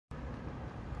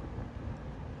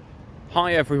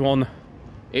Hi everyone,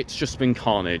 it's just been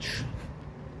carnage.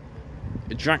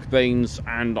 Jack Baines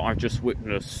and I've just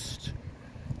witnessed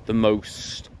the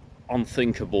most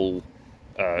unthinkable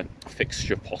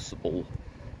fixture possible.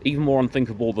 Even more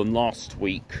unthinkable than last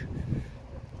week,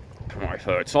 from what I've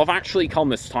heard. So I've actually come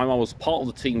this time. I was part of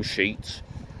the team sheet,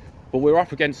 but we're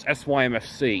up against SYM,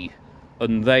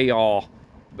 and they are...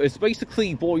 It's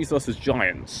basically boys versus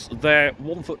giants. They're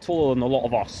 1 foot taller than a lot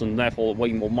of us, and therefore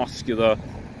way more muscular.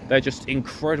 They're just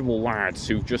incredible lads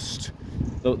who just...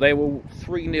 They were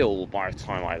 3-0 by the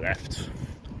time I left.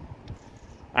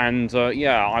 And,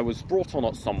 yeah, I was brought on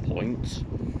at some point,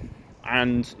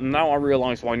 and now I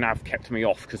realise why Nav kept me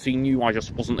off, because he knew I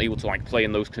just wasn't able to, like, play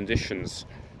in those conditions.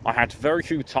 I had very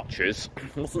few touches,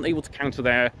 wasn't able to counter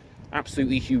their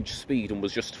absolutely huge speed, and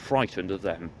was just frightened of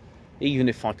them, even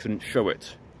if I couldn't show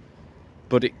it.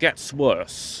 But it gets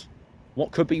worse.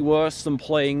 What could be worse than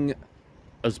playing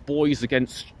as boys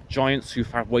against giants who've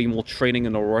had way more training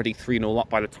and are already 3-0 up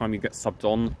by the time you get subbed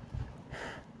on?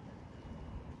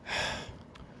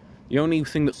 The only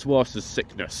thing that's worse is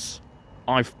sickness.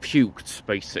 I've puked,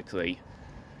 basically.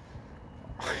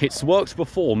 It's worked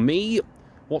before. Me,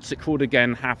 what's it called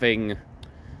again, having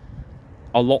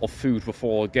a lot of food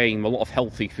before a game, a lot of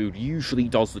healthy food, usually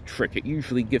does the trick. It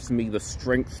usually gives me the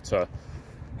strength to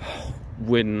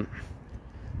win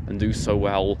and do so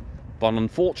well. But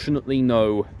unfortunately,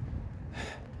 no.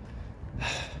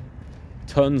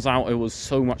 Turns out it was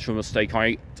so much of a mistake. I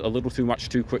ate a little too much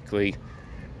too quickly,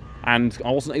 and I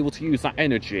wasn't able to use that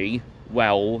energy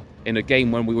well in a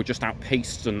game when we were just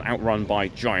outpaced and outrun by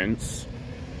giants.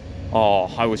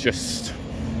 Oh, I was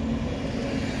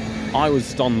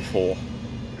done for.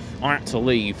 I had to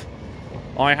leave.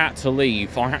 I had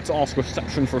to ask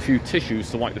reception for a few tissues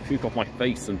to wipe the puke off my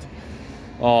face, and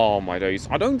oh my days.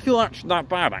 I don't feel that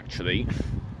bad, actually.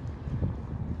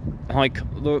 Like,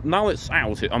 now it's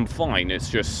out, I'm fine. It's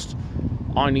just,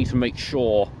 I need to make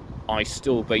sure I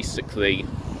still basically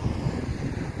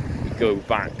go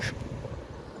back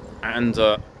and,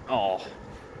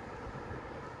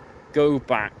 go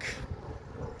back,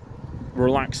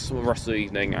 relax for the rest of the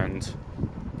evening, and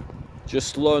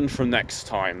just learn from next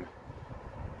time.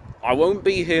 I won't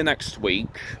be here next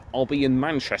week. I'll be in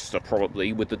Manchester,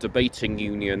 probably, with the debating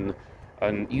union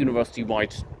and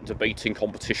university-wide debating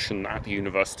competition at the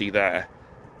university there.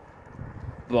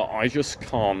 But I just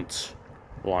can't,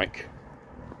 like,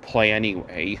 play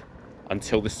anyway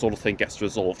until this sort of thing gets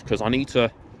resolved, because I need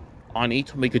to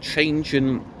make a change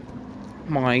in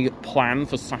my plan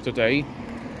for Saturday.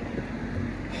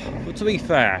 But to be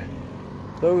fair,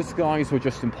 those guys were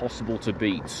just impossible to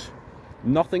beat.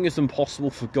 Nothing is impossible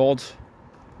for God,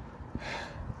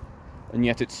 and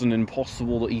yet it's an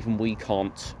impossible that even we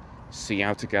can't see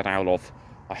how to get out of.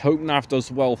 I hope Nav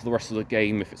does well for the rest of the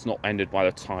game if it's not ended by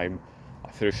the time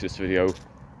I finish this video.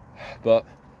 But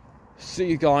see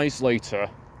you guys later.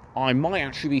 I might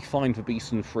actually be fine for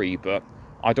Beeson 3, but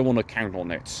I don't want to count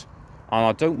on it. And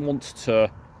I don't want to...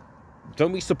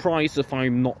 Don't be surprised if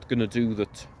I'm not going to do the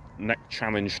next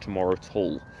challenge tomorrow at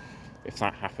all, if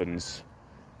that happens.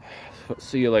 But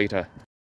see you later.